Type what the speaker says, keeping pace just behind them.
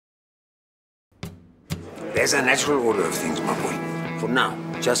There's a natural order of things, my boy. For now,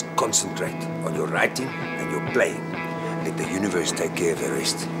 just concentrate on your writing and your playing. Let the universe take care of the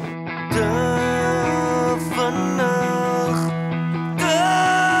rest.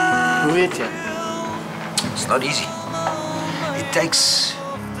 Hoe weet jy? It's not easy. It takes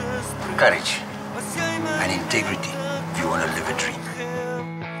courage and integrity if you want to live a dream.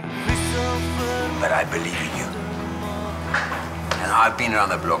 But I believe in you. And I've been around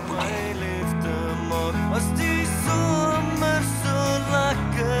the block, Boetie.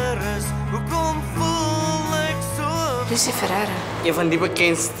 Musiek Vir Een van die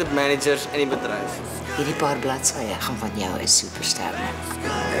bekendste managers in die bedryf. Hierdie paar bladsye gaan van jou 'n superster maak.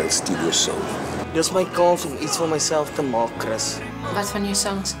 El Studio Soul. Dis my kans om iets van myself te maak, Chris. Wat van jou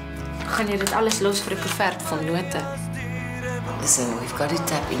songs? Gaan jy dit alles los vir 'n koevert van note? Listen, we've got to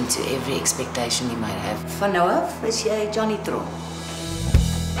tap into every expectation you might have. Van nou af is jy Johnny Tron.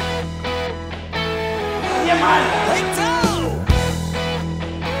 Ja man!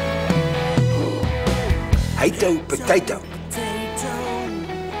 Potato, potato.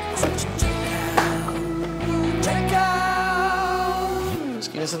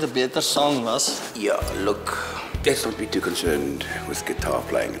 Miskien is dit 'n beter song was. Yeah, look, let's not be too concerned with guitar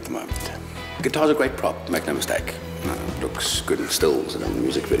playing at the moment. Guitar's a great prop, make no mistake. It looks good in stills and in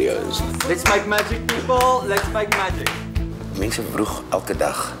music videos. Let's make magic, people. Let's make magic. Mense vroeg elke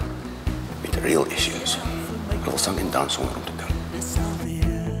dag met real issues. Hulle sang en dans sonder om te doen.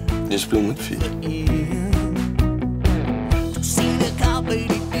 Jy speel met vier.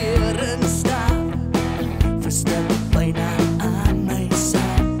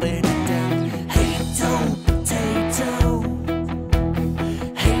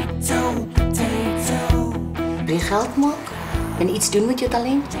 Wil jy geld maak en iets doen met jou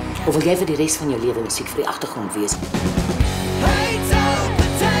talent? Of wil jy vir die res van jou lewe musiek vir die agtergrond wees?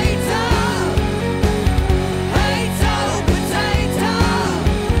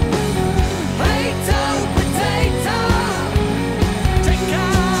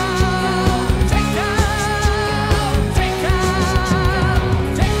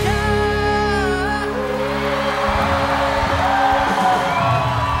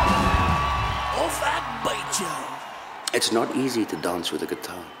 It's not easy to dance with a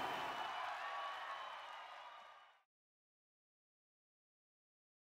guitar.